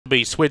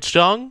be switched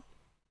on.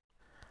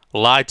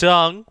 Light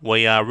on.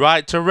 We are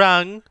right to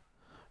run.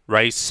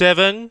 Race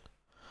 7.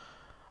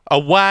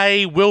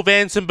 Away, Will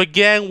Vanson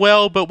began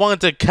well, but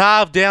wanted to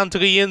carve down to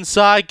the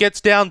inside. Gets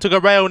down to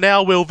the rail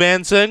now, Will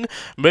Vanson.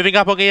 Moving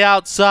up on the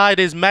outside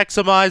is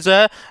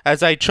Maximizer as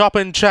they chop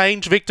and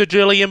change. Victor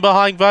Julie in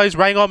behind those.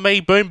 Rain on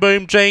Me, Boom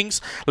Boom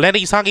Jinx.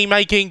 Lenny's Honey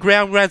making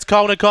ground.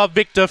 Razkolnikov,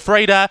 Victor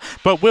Freda,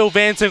 but Will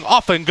Vanson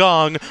off and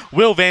gone.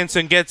 Will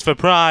Vanson gets the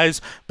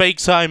prize.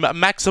 Beaks home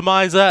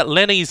Maximizer,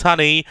 Lenny's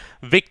Honey,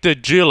 Victor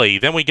Julie.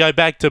 Then we go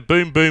back to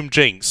Boom Boom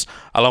Jinx,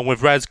 along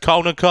with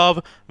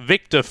Razkolnikov,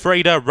 Victor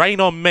Freda, Rain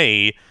on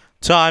Me,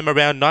 time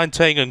around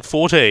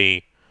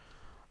 19:40.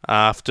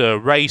 After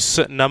race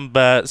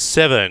number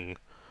 7,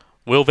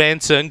 Will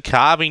Vanson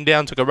carving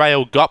down to the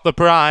rail, got the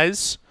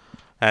prize,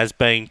 has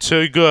been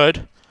too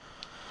good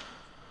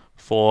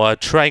for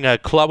trainer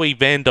Chloe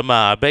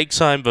Vandermar. Beaks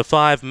home the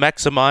 5,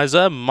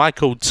 Maximizer,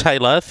 Michael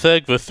Taylor.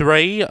 Third the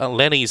 3,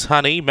 Lenny's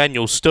Honey,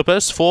 Manuel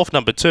Stupas. Fourth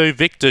number 2,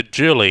 Victor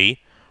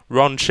Julie,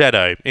 Ron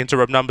Shadow.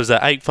 Interim numbers are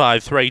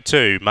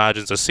 8532.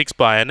 Margins are 6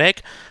 by a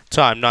neck.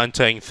 Time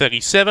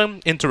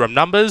 19:37. Interim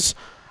numbers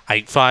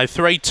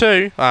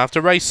 8532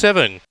 after race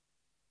 7.